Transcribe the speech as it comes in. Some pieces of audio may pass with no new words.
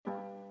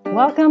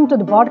Welcome to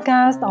the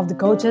podcast of the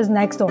Coaches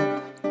Next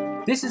Door.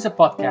 This is a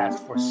podcast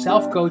for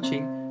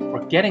self-coaching,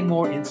 for getting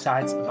more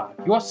insights about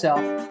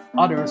yourself,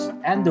 others,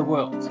 and the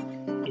world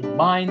in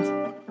mind,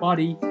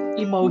 body,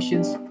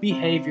 emotions,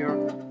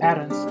 behavior,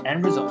 patterns,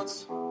 and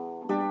results.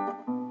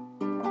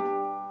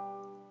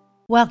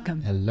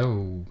 Welcome.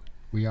 Hello,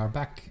 we are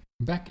back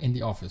in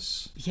the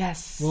office.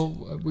 Yes.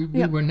 Well, we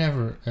were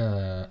never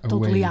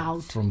Totally away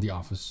out. from the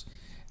office,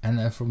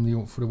 and for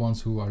the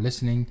ones who are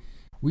listening,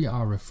 we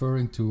are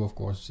referring to, of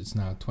course, it's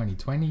now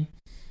 2020.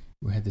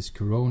 We had this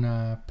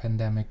Corona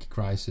pandemic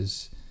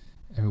crisis.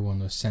 Everyone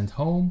was sent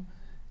home,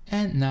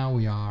 and now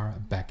we are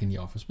back in the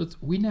office. But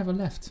we never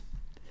left.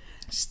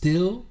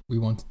 Still, we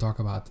want to talk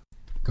about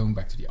going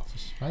back to the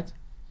office, right?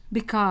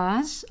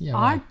 Because Yeah,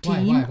 our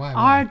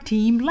why?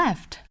 team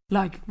left.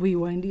 Like we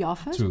were in the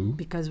office. True.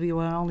 Because we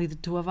were only the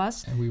two of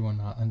us. And we were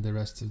not, and the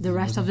rest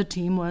of the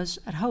team was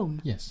at home.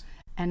 Yes.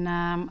 And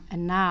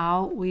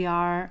now we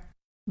are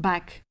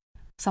back.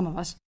 Some of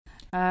us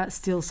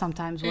still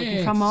sometimes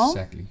working from home.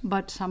 Exactly.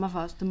 But some of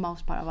us, the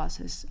most part of us,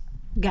 is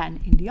again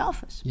in the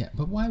office. Yeah,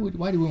 but why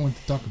do we want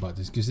to talk about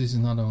this? Because this is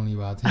not only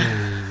about,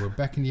 hey, we're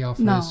back in the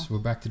office, No. we're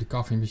back to the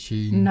coffee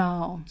machine.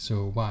 No.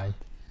 So why?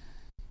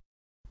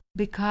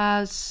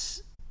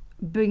 Because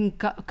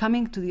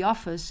coming to the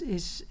office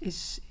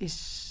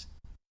is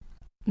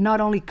not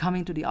only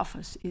coming to the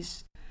office,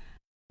 is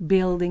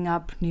building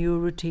up new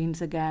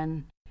routines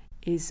again,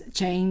 is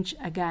change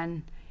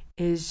again,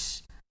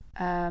 is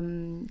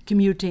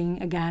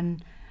commuting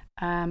again,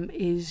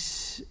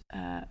 is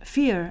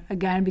fear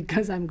again,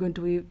 because I'm going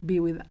to be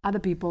with other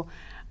people.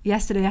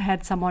 Yesterday I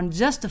had someone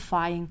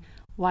justifying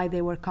why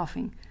they were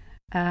coughing.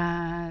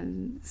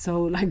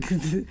 So like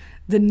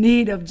the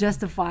need of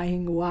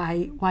justifying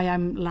why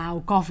I'm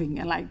now coughing,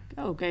 and like,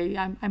 okay,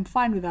 I'm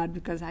fine with that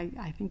because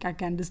I think I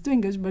can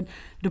distinguish, but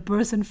the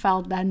person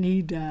felt that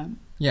need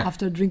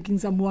after drinking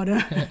some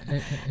water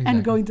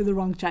and going to the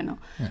wrong channel.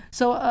 Yeah.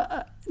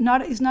 So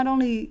it's not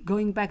only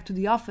going back to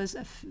the office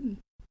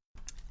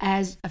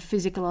as a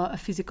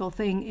physical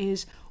thing,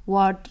 is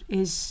what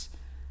is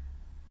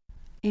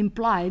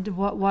implied,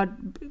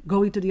 what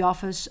going to the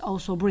office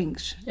also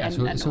brings. Yeah,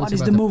 and so what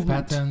it's is about the the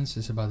movement. patterns,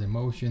 it's about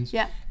emotions.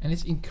 Yeah. And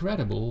it's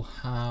incredible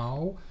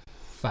how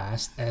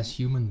fast as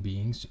human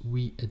beings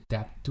we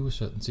adapt to a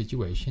certain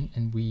situation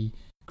and we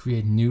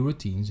create new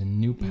routines and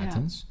new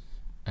patterns.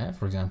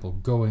 For example,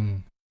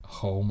 going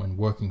home and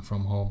working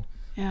from home,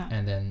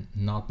 and then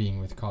not being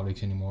with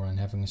colleagues anymore and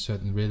having a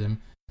certain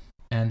rhythm.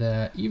 And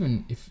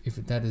even if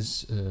that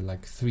is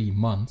like 3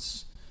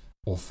 months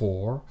or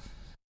 4,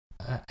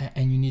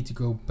 and you need to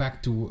go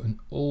back to an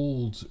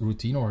old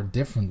routine or a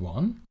different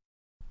one,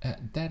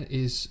 that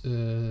is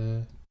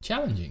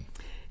challenging.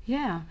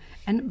 Yeah,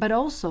 but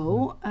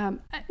also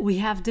we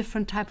have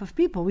different type of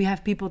people. We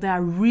have people that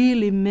are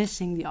really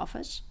missing the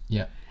office.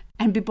 Yeah.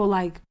 And people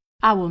like,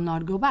 I will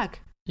not go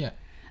back. Yeah.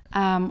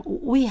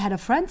 We had a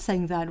friend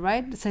saying that,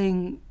 right?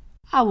 Saying,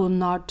 I will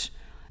not,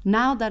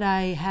 now that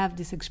I have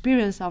this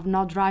experience of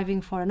not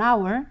driving for an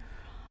hour,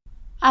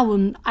 I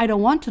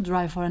don't want to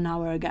drive for an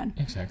hour again.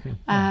 Exactly.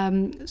 Yeah.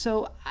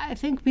 So I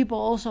think people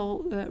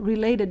also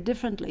related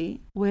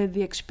differently with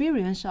the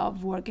experience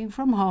of working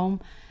from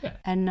home. Yeah.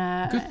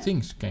 And good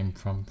things came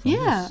from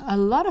yeah, this. a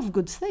lot of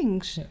good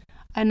things. Yeah.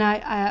 And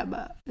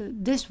I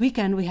this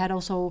weekend we had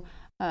also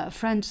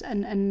friends,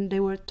 and they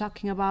were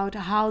talking about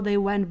how they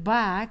went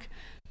back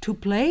to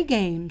play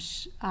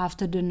games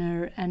after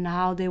dinner and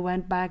how they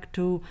went back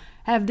to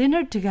have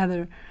dinner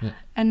together. Yeah.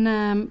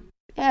 And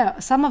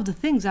some of the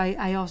things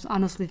I also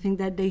honestly think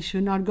that they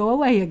should not go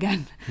away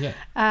again.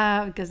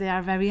 Yeah. Because they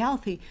are very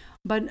healthy.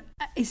 But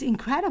it's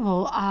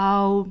incredible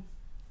how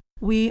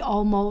we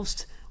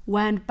almost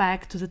went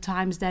back to the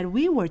times that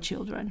we were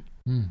children.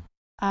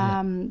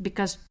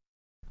 Because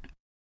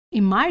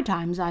in my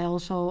times, I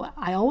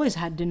always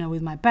had dinner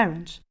with my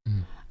parents.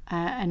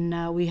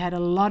 And we had a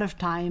lot of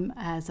time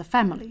as a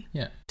family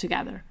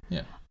together.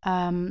 Yeah.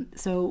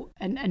 So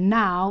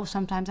now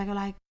sometimes I go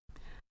like,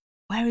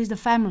 where is the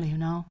family,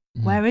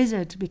 Where is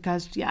it?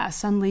 Because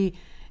suddenly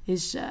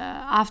is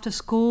after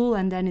school,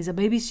 and then is a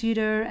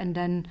babysitter, and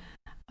then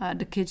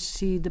the kids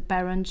see the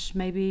parents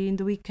maybe in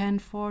the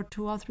weekend for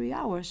 2 or 3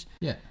 hours.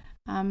 Yeah.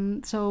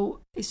 So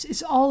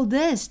it's all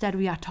this that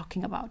we are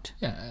talking about.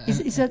 Yeah.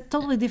 It's a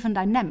totally different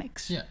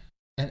dynamics. Yeah.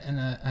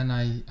 And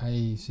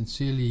I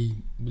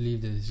sincerely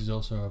believe that this is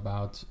also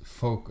about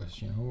focus,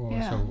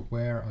 So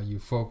where are you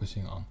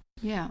focusing on?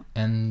 Yeah.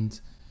 And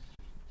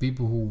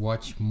people who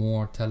watch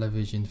more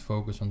television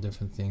focus on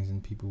different things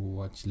than people who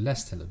watch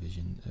less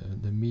television.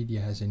 The media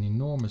has an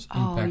enormous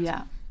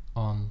impact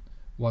on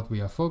what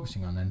we are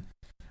focusing on. And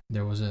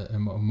there was a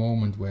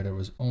moment where there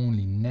was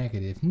only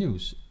negative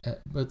news.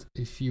 But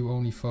if you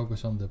only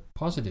focus on the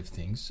positive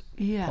things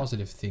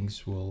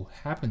will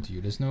happen to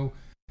you.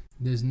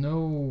 There's no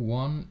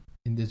one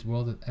in this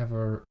world that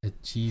ever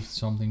achieved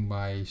something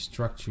by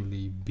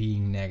structurally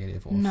being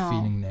negative or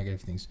feeling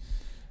negative things.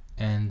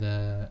 And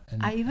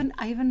I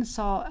even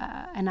saw,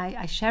 and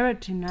I share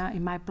it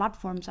in my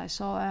platforms. I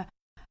saw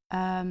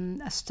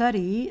a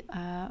study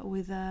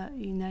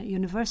in a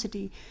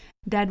university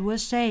that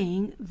was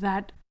saying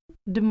that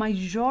the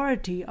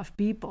majority of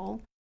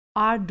people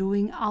are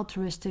doing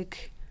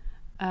altruistic,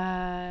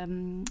 are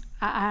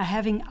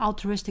having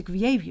altruistic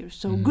behaviors.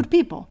 So good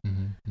people.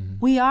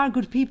 We are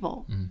good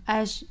people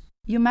as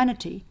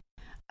humanity.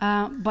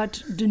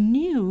 But the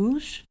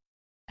news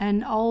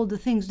and all the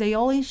things, they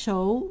always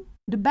show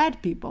the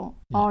bad people,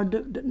 or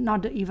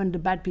not even the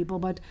bad people,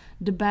 but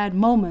the bad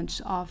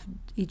moments of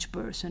each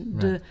person.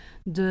 Right.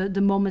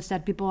 The moments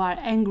that people are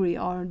angry,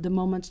 or the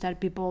moments that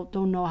people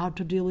don't know how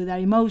to deal with their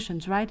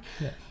emotions, right?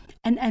 Yeah.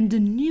 And the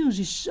news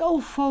is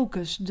so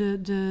focused,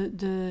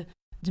 the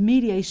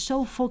media is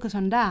so focused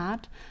on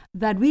that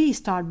we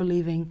start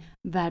believing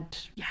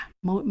that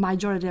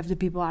majority of the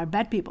people are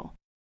bad people.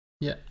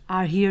 Yeah.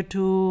 Are here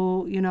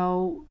to,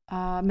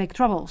 make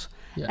troubles.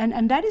 Yeah.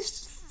 And that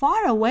is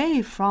far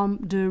away from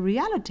the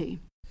reality,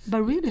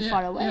 but really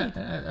far away.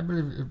 Yeah. I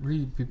believe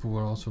really people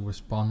were also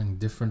responding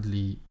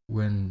differently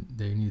when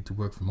they needed to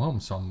work from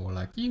home. Some were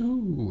like,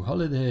 yoo-hoo,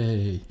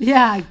 holiday.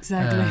 Yeah,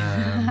 exactly.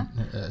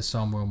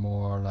 Some were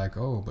more like,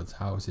 oh, but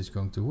how is this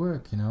going to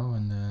work,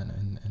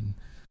 and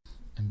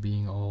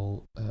being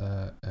all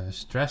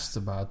stressed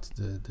about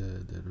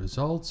the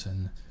results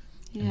and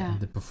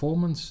the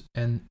performance,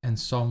 and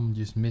some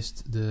just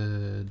missed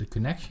the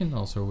connection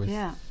also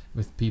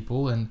with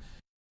people,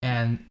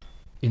 and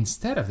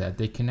instead of that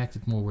they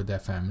connected more with their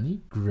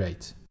family.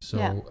 Great.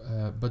 So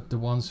but the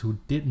ones who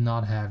did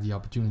not have the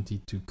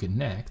opportunity to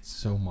connect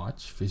so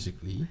much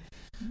physically,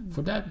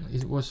 for that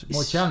it was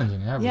more challenging,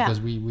 because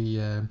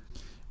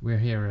we're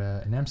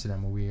here in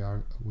Amsterdam,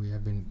 where we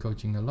have been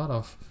coaching a lot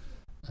of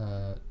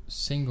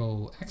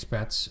single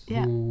expats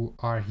who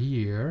are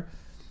here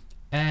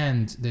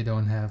and they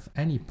don't have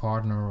any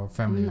partner or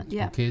family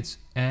or kids,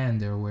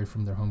 and they're away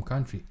from their home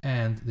country,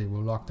 and they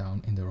were locked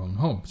down in their own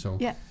home. So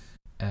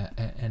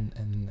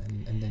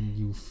and then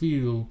you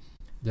feel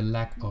the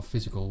lack of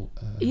physical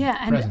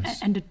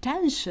presence. And the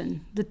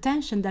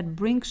tension that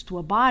brings to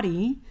a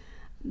body,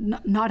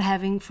 not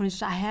having, for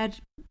instance, I had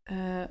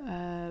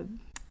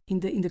in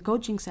the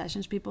coaching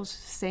sessions people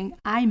saying,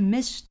 I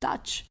miss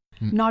touch.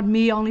 Not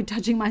me only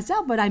touching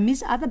myself, but I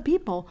miss other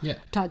people.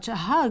 Touch, a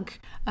hug,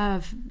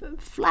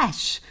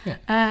 flash.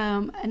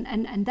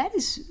 And that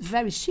is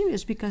very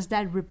serious, because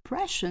that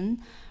repressing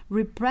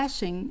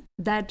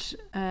that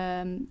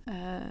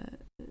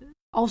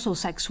also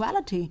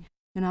sexuality,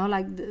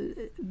 like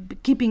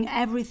keeping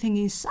everything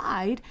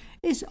inside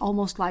is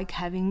almost like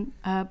having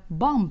a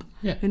bomb.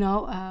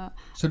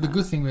 So the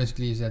good thing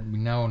basically is that we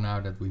know now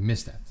that we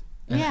miss that.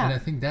 And I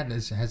think that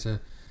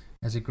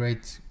has a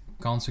great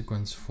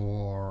consequence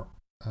for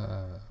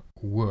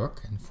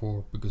work, and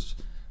because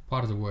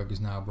part of the work is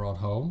now brought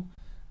home,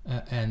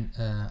 and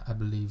I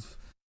believe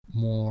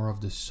more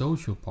of the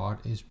social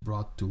part is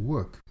brought to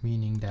work,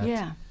 meaning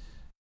that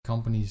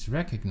companies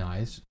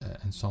recognize,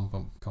 and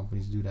some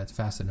companies do that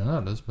faster than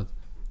others, but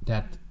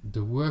that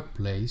the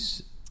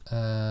workplace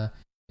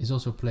is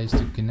also a place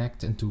to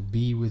connect and to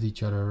be with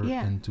each other,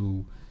 and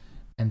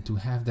to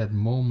have that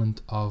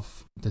moment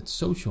of that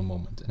social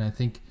moment. And I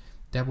think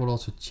that will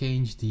also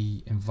change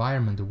the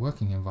environment, the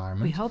working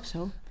environment. We hope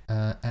so.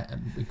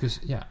 Because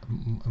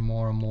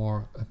more and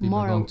more people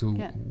are going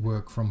to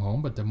work from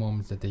home, but the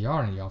moment that they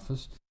are in the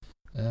office,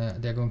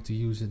 they're going to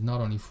use it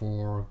not only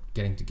for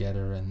getting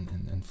together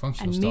and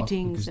functional and stuff,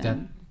 meetings, because that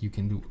you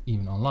can do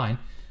even online,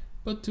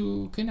 but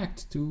to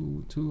connect,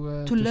 to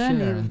learn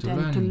share and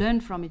to learn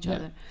from each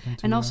other.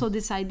 And also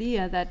this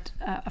idea that,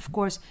 of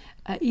course,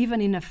 even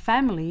in a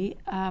family,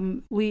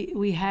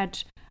 we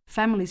had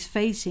families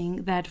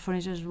facing that, for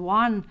instance,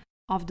 one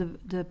of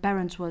the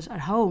parents was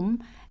at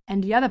home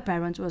and the other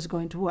parent was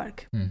going to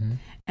work. Mm-hmm.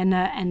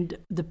 And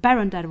the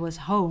parent that was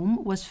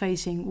home was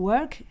facing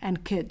work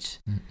and kids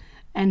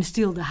and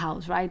still the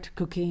house, right?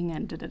 Cooking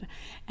and da-da-da.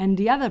 And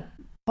the other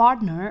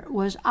partner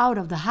was out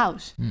of the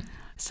house.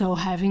 So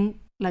having,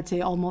 let's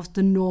say, almost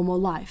the normal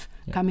life,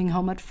 coming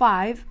home at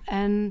 5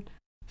 and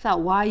so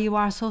why you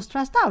are so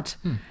stressed out?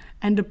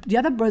 And the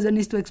other person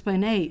needs to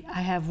explain, hey,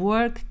 I have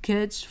work,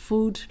 kids,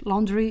 food,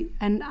 laundry,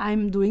 and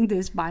I'm doing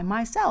this by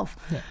myself.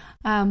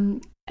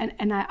 And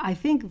I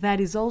think that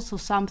is also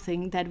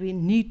something that we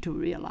need to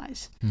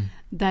realize,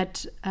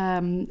 that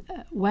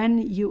when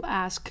you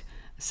ask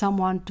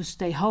someone to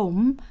stay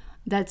home,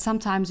 that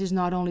sometimes is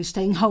not only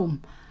staying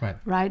home,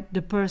 right?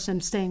 The person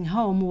staying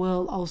home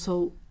will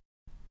also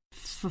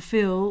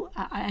fulfill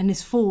and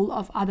is full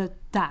of other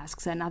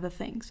tasks and other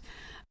things.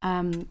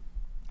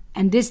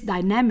 And this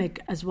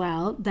dynamic as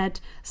well, that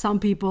some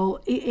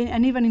people,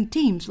 and even in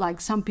teams, like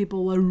some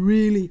people were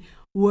really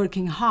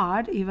working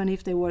hard, even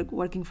if they were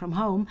working from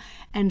home,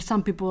 and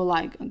some people were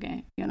like,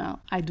 okay,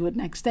 I do it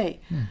next day.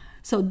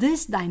 So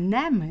this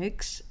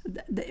dynamics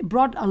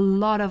brought a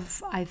lot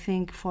of, I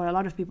think, for a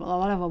lot of people, a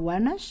lot of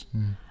awareness,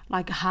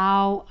 like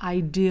how I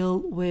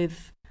deal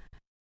with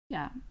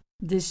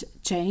this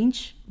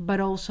change, but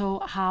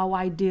also how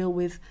I deal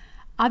with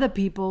other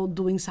people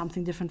doing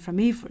something different from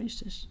me, for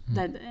instance.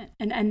 That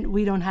and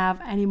we don't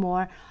have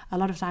anymore. A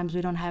lot of times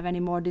we don't have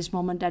anymore this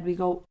moment that we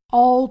go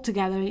all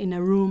together in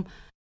a room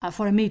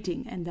for a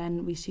meeting and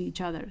then we see each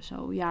other.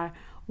 So we are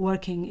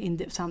working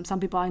in some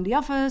people are in the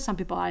office, some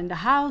people are in the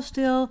house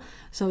still.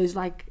 So it's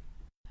like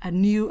a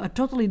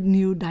totally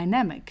new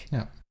dynamic.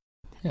 Yeah.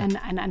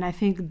 And I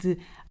think the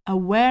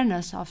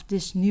awareness of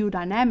this new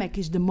dynamic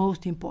is the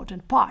most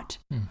important part.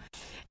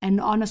 And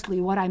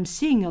honestly, what I'm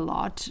seeing a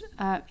lot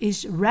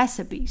is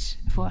recipes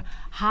for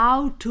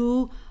how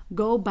to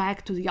go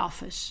back to the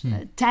office.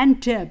 10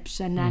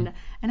 tips, and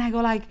I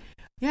go like,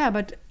 yeah,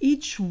 but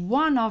each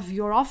one of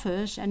your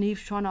office and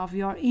each one of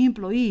your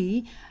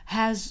employee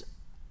has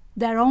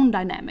their own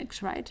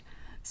dynamics, right?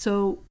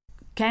 So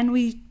can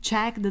we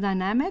check the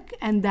dynamic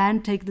and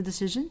then take the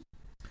decision?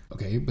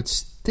 Okay, but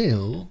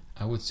still,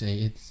 I would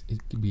say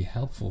it could be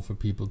helpful for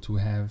people to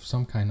have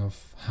some kind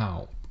of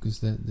how,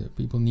 because the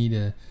people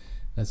need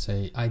let's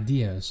say,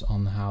 ideas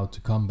on how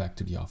to come back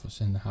to the office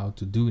and how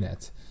to do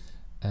that,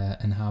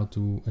 and how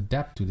to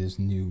adapt to this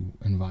new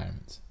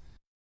environment.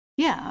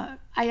 Yeah,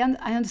 I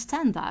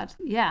understand that.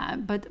 Yeah,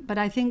 but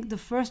I think the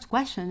first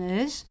question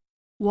is,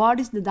 what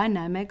is the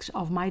dynamics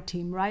of my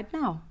team right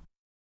now?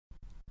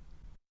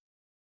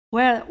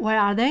 Where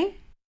are they?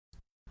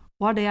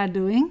 What they are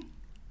doing?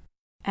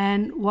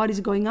 And what is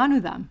going on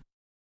with them?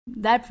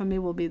 That for me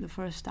will be the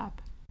first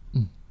step.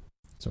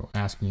 So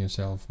asking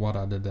yourself, what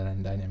are the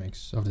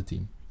dynamics of the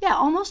team? Yeah,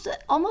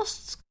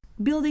 almost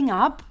building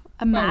up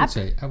a map.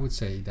 I would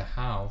say the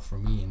how for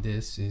me in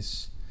this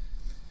is,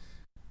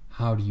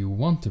 how do you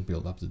want to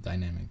build up the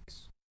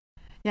dynamics?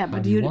 Yeah,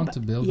 but do you want to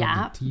build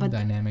up the team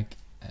dynamic?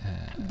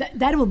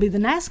 That will be the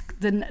next,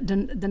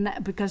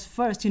 because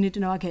first you need to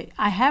know, okay,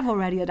 I have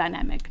already a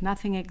dynamic.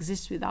 Nothing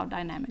exists without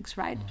dynamics,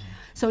 right?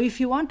 So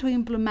if you want to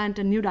implement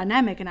a new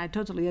dynamic, and I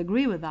totally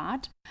agree with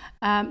that,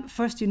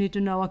 first you need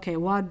to know, okay,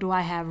 what do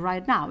I have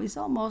right now? It's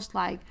almost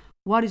like,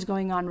 what is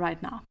going on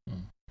right now?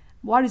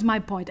 What is my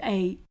point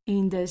A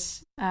in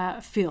this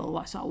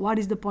field? So what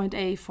is the point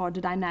A for the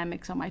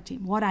dynamics of my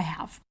team? What I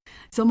have.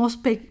 It's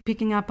almost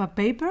picking up a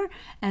paper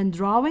and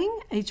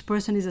drawing. Each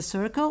person is a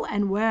circle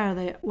and where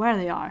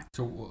they are.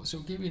 So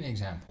give me an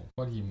example.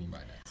 What do you mean by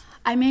that?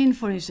 I mean,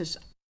 for instance,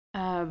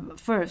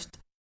 first,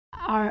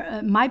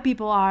 my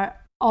people are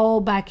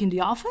all back in the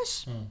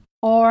office,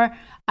 or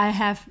I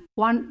have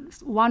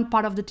one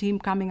part of the team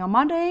coming on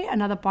Monday,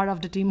 another part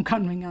of the team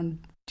coming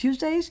on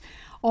Tuesdays,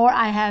 or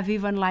I have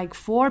even like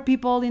 4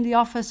 people in the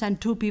office and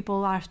 2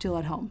 people are still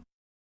at home.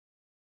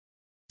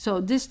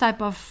 So this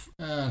type of...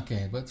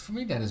 Okay, but for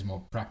me that is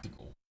more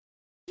practical.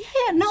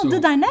 Yeah, no, the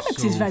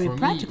dynamics is very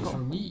practical. For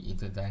me,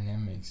 the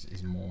dynamics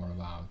is more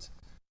about,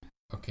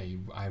 okay,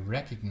 I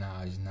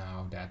recognize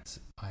now that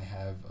I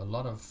have a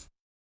lot of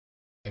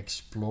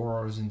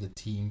explorers in the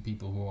team,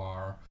 people who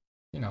are,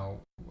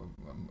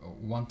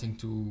 wanting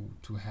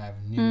to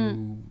have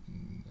new,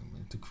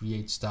 to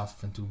create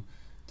stuff and to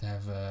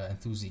have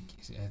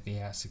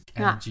enthusiastic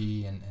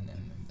energy and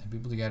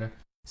people together.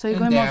 So you're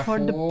going more for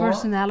the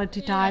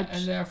personality types.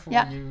 And therefore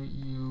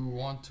you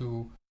want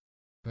to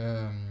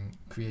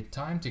create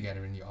time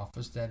together in the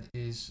office that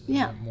is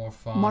more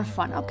fun. More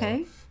fun,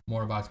 okay.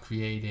 More about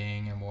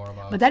creating and more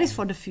about... But that is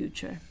for the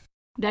future.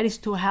 That is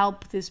to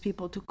help these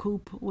people to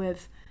cope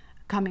with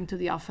coming to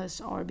the office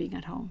or being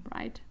at home,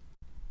 right?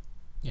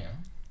 Yeah.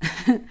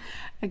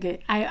 Okay,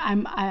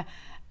 I'm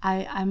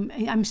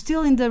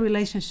still in the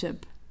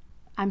relationship.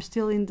 I'm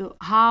still in the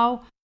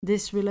how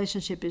this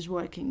relationship is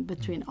working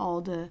between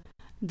all the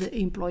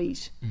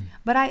employees.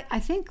 But I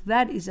think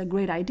that is a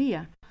great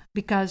idea,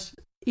 because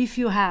if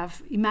you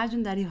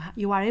imagine that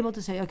you are able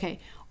to say, okay,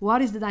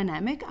 what is the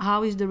dynamic?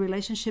 How is the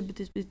relationship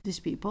with these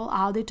people?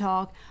 How they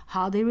talk,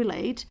 how they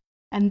relate?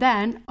 And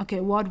then,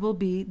 okay, what will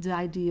be the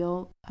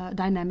ideal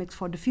dynamics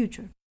for the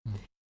future?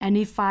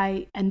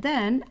 And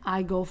then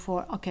I go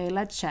for, okay,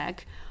 let's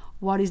check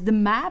what is the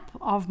map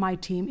of my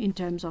team in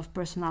terms of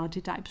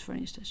personality types, for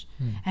instance.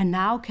 And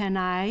now can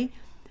I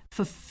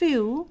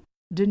fulfill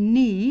the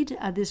need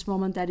at this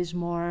moment that is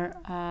more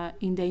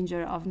in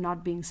danger of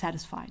not being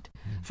satisfied?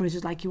 For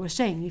instance, like you were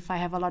saying, if I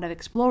have a lot of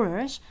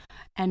explorers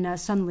and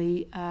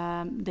suddenly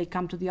they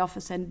come to the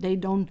office and they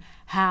don't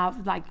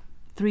have like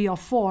 3 or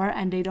 4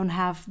 and they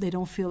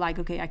don't feel like,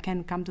 okay, I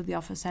can come to the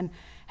office and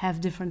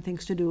have different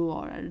things to do,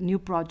 or a new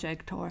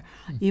project, or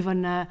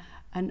even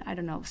I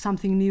don't know,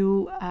 something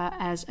new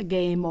as a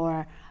game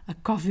or a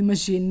coffee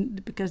machine,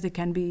 because they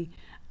can be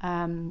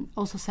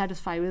also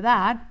satisfied with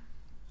that.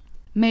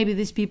 Maybe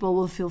these people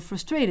will feel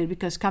frustrated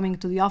because coming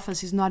to the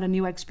office is not a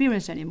new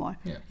experience anymore.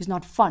 It's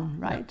not fun,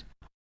 right?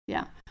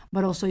 Yeah.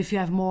 But also if you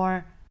have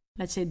more,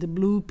 let's say, the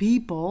blue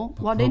people,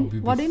 what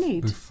they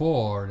need.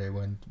 Before they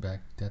went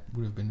back, that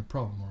would have been a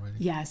problem already.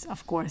 Yes,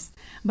 of course.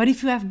 But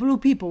if you have blue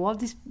people,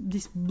 what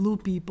these blue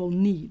people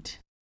need?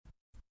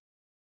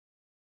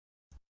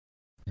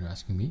 You're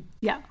asking me?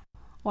 Yeah.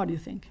 What do you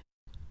think?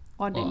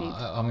 What they need?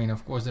 I mean,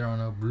 of course, there are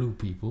no blue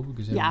people,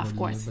 because of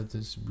course. But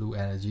there's blue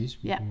energies,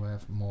 people who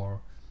have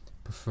more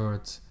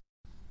preferred,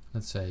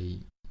 let's say,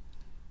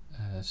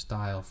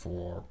 style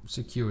for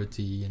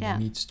security, and they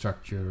need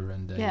structure,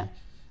 and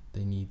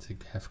they need to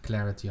have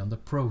clarity on the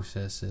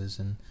processes,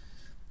 and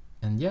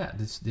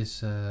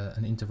this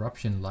an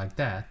interruption like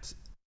that.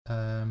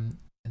 And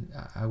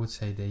I would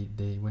say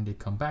they when they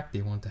come back,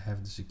 they want to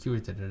have the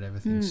security that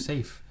everything's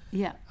safe.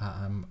 Yeah.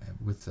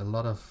 With a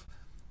lot of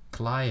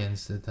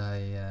clients that I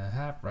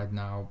have right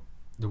now,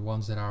 the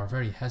ones that are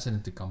very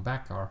hesitant to come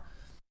back are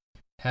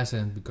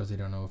hesitant because they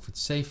don't know if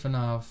it's safe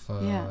enough,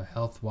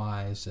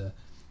 health-wise,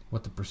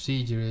 what the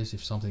procedure is.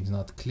 If something's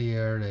not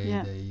clear,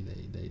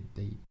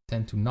 they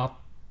tend to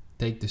not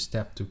take the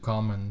step to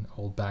come and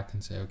hold back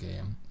and say,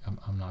 okay,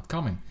 I'm not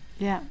coming.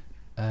 Yeah.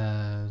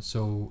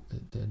 So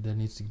there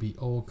needs to be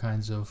all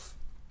kinds of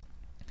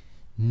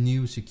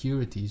new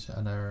securities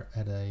at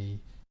a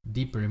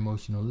deeper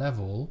emotional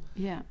level.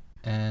 Yeah.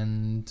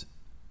 And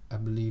I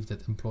believe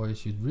that employers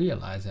should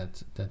realize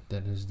that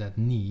there is that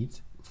need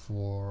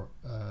for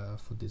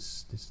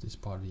this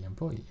part of the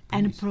employees.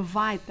 And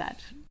provide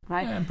that,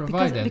 right? Yeah, and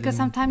provide that. Because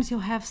sometimes you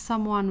have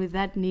someone with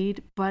that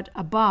need, but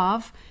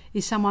above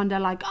is someone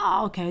that like,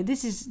 oh, okay,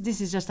 this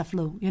is just a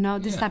flu,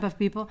 this type of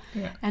people.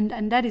 Yeah.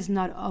 And that is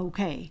not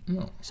okay.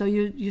 No. So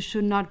you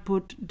should not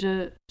put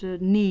the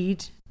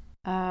need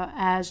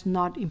as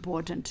not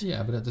important.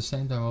 Yeah, but at the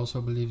same time I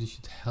also believe you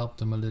should help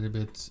them a little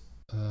bit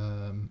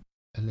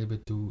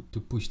to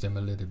push them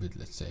a little bit,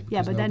 let's say.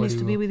 Yeah, but that needs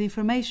to be with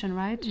information,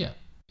 right?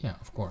 Yeah,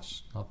 of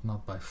course.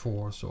 Not by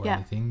force or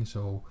anything.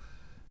 So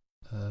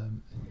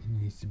it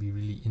needs to be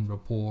really in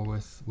rapport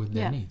with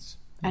their needs.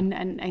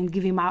 And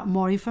giving out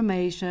more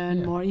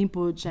information, more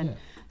inputs, and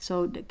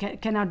so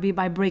cannot be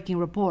by breaking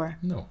rapport.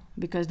 No,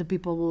 because the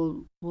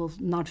people will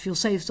not feel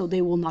safe, so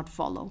they will not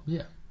follow.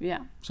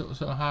 Yeah.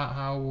 So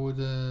how would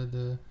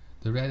the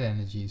red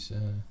energies,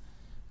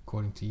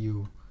 according to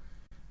you?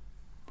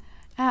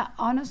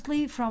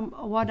 Honestly, from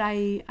what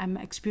I'm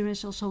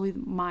experienced also with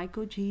my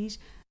coachees,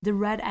 the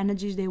red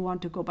energies, they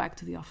want to go back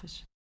to the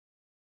office.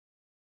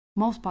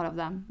 Most part of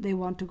them, they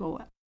want to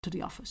go to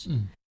the office.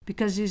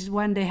 Because it's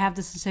when they have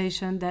the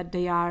sensation that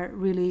they are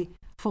really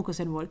focused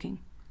and working.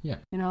 Yeah.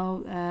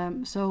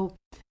 So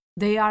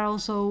they are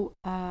also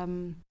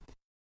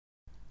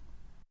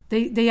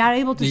they are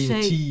able to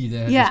say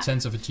they have a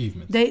sense of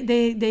achievement.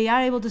 They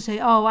are able to say,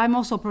 oh, I'm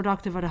also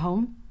productive at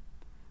home.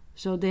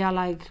 So they are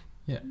like,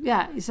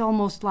 it's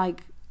almost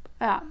like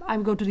I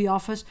go to the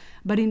office,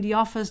 but in the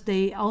office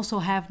they also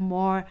have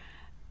more,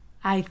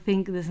 I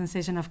think, the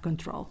sensation of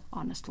control,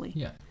 honestly.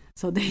 Yeah.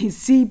 So they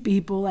see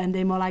people and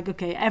they're more like,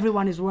 okay,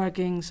 everyone is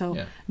working, so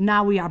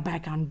now we are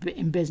back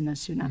in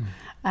business,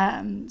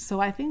 So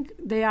I think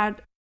they are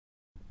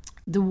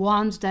the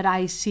ones that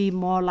I see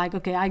more like,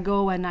 okay, I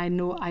go and I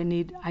know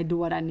I do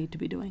what I need to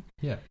be doing.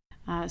 Yeah.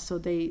 So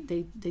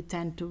they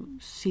tend to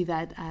see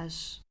that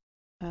as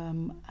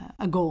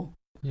a goal.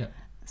 Yeah.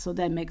 So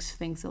that makes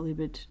things a little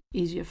bit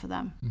easier for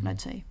them,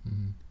 let's say.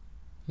 Mm-hmm.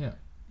 Yeah.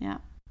 Yeah.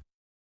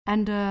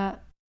 And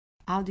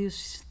how do you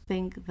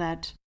think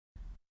that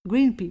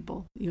green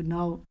people, you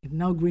know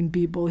green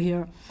people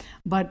here,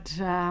 but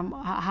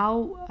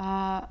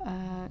how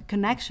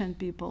connection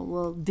people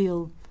will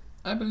deal?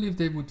 I believe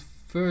they would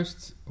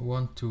first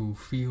want to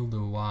feel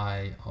the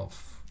why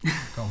of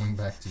coming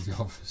back to the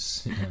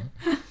office,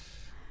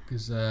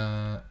 because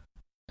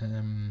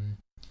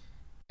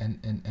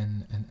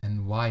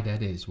and why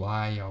that is.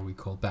 Why are we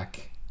called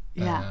back?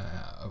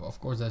 Of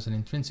course, there's an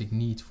intrinsic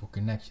need for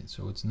connection,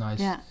 so it's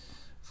nice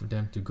for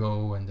them to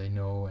go and they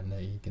know and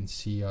they can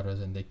see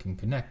others and they can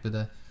connect.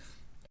 But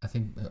I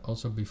think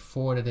also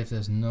before that, if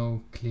there's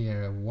no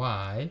clear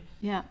why,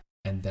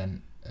 and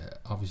then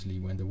obviously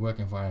when the work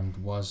environment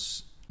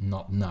was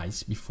not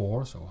nice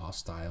before, so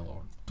hostile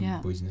or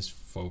too business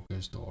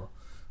focused or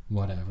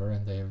whatever,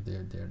 and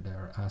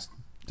they're asked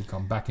to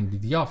come back into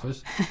the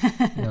office,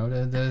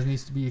 there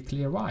needs to be a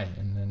clear why,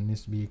 and there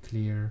needs to be a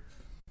clear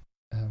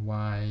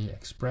why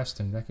expressed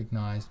and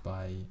recognized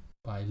by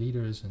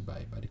leaders and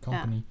by the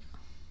company.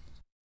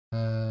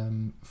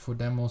 For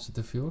them also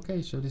to feel,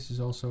 okay, so this is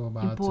also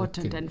about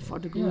important and for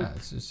the group. Yeah,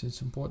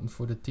 it's important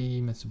for the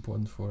team. It's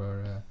important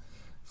for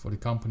the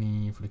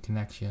company, for the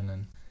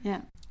connection,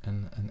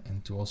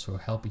 and to also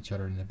help each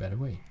other in a better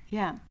way.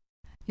 Yeah,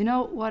 you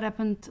know what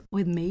happened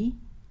with me?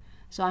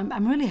 So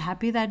I'm really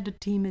happy that the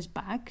team is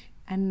back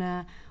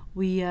and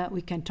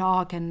we can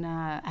talk and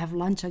have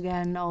lunch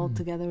again all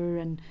together.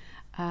 And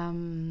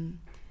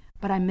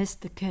but I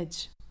missed the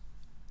kids.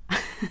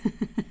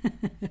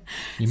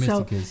 You miss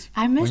the kids.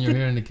 I miss when you're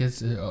here in the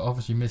kids'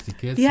 office, you miss the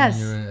kids. Yes.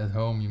 When you're at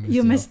home,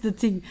 you miss the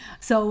team.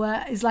 So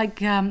it's like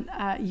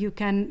you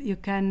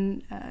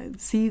can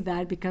see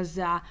that because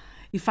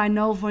if I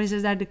know, for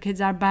instance, that the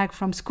kids are back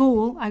from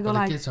school, I go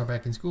the kids are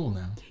back in school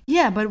now.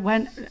 Yeah, but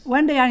when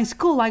they are in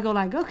school, I go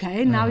like,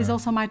 okay, now is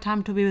also my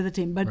time to be with the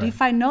team. But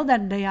if I know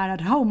that they are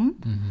at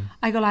home,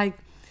 I go like,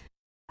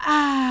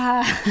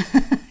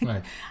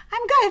 right.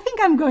 I think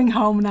I'm going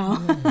home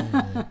now.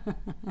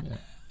 Yeah.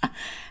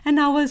 And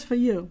how was for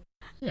you?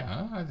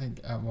 Yeah, I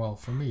think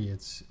for me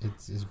it's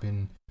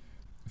been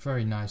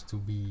very nice to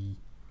be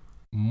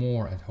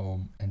more at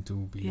home and and to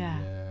be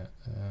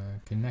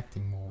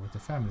connecting more with the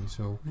family.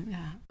 So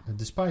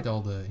despite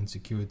all the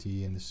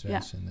insecurity and the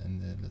stress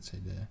and let's say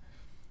the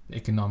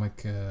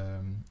economic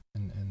and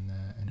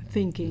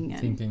thinking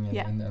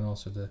and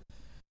also the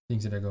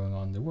things that are going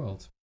on in the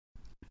world.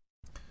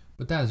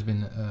 But that has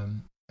been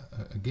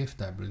a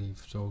gift, I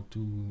believe. So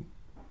to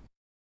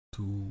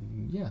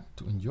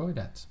enjoy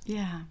that.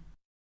 Yeah.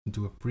 And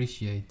to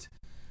appreciate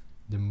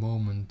the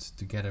moment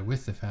together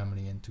with the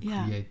family and to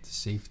create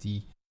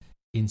safety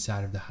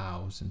inside of the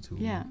house and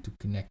to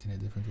connect in a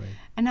different way.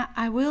 And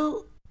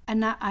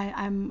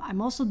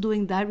I'm also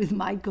doing that with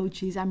my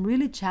coaches. I'm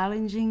really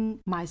challenging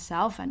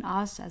myself and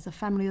us as a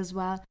family as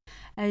well,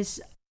 as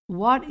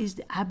what is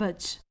the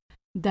habits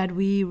that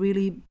we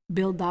really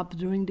build up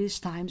during these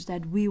times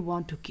that we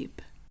want to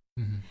keep.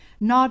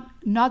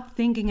 Not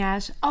thinking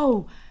as,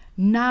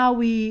 now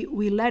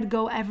we let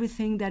go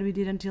everything that we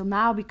did until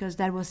now because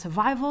that was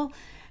survival,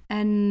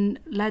 and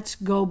let's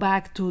go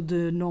back to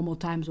the normal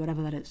times,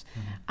 whatever that is.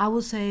 I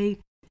will say,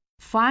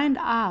 find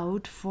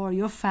out for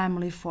your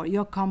family, for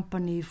your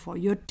company, for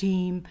your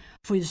team,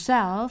 for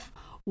yourself,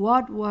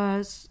 what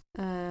was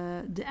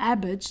the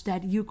habits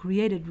that you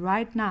created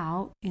right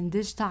now in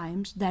these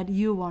times that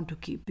you want to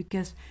keep,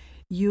 because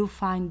you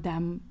find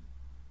them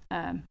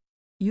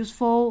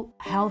useful,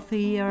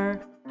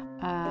 healthier,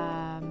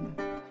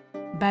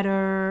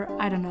 better,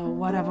 I don't know,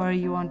 whatever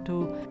you want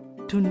to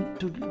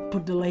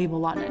put the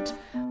label on it.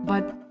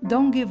 But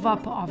don't give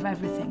up of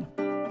everything,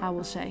 I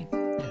will say.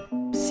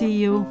 See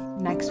you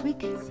next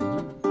week. See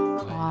you.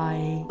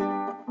 Bye. Bye.